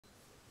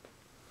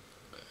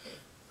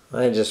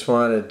I just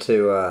wanted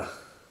to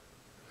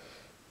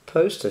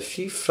post a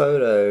few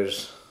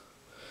photos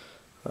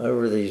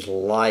over these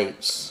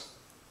lights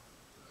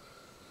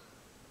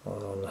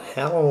on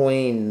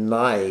Halloween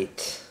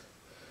night.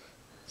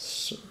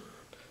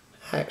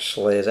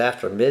 Actually, it's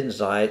after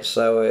midnight,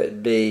 so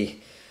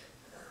it'd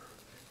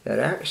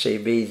actually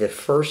be the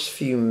first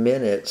few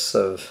minutes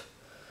of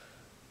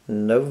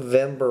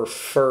November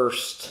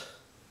 1st,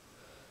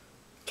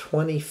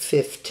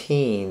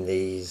 2015.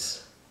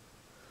 These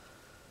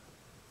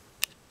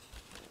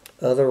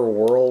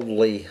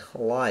otherworldly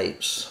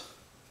lights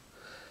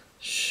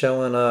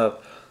showing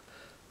up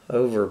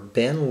over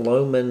Ben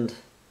Lomond,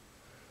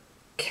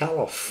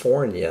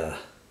 California,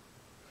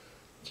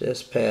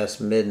 just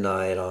past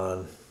midnight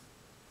on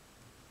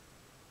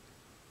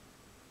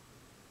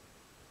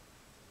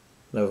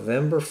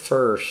November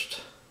 1st,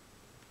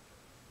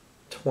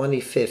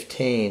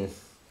 2015.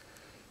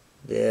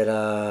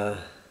 There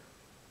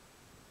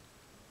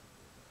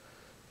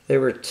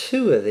were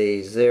two of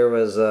these. There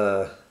was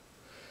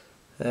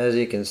as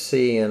you can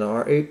see in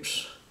our,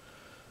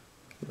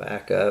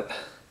 back up.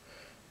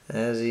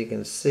 As you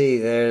can see,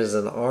 there's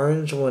an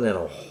orange one and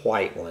a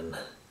white one.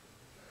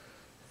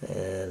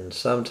 And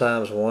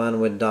sometimes one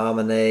would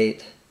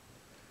dominate,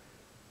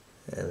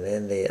 and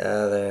then the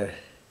other.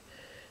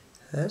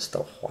 That's the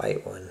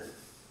white one.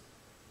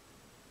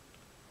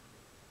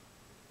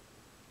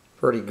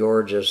 Pretty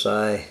gorgeous.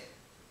 I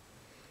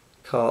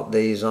caught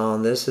these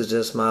on. This is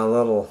just my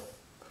little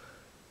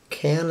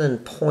Canon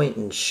point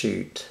and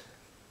shoot.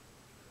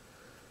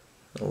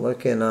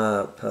 Looking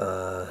up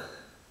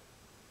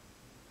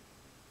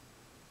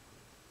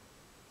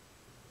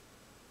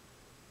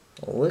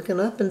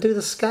into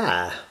the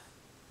sky.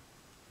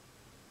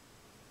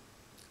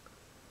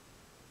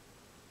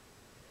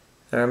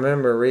 I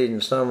remember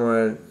reading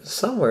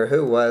somewhere,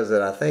 who was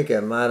it? I think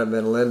it might have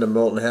been Linda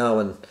Moulton Howe,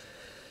 when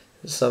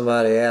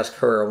somebody asked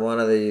her, one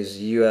of these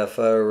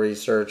UFO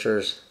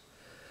researchers,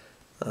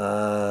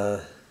 why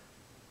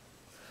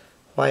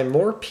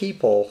more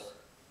people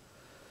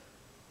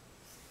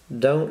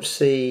don't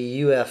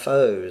see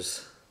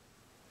UFOs.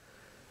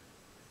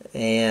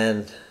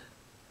 And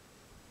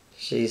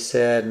she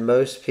said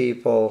most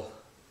people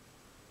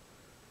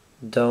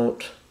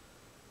don't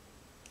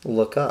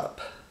look up.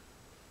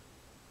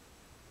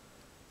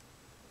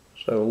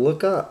 So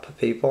look up,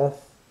 people.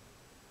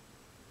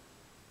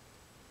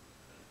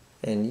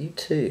 And you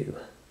too.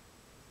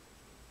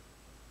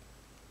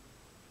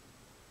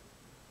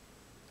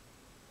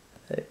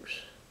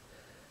 Oops.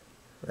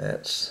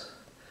 That's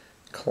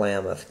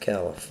Klamath,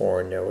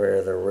 California,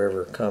 where the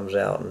river comes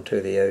out into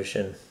the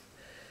ocean.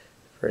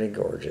 Pretty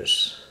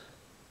gorgeous.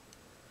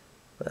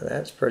 But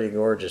that's pretty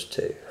gorgeous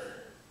too.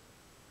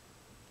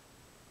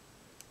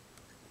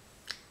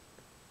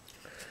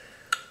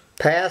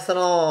 Passing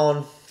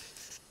on.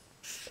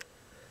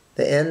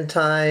 The end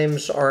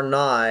times are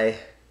nigh.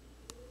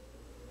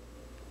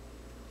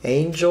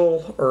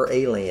 Angel or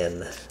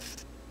alien?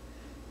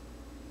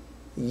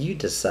 You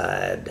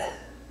decide.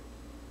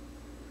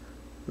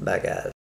 Bye, guys.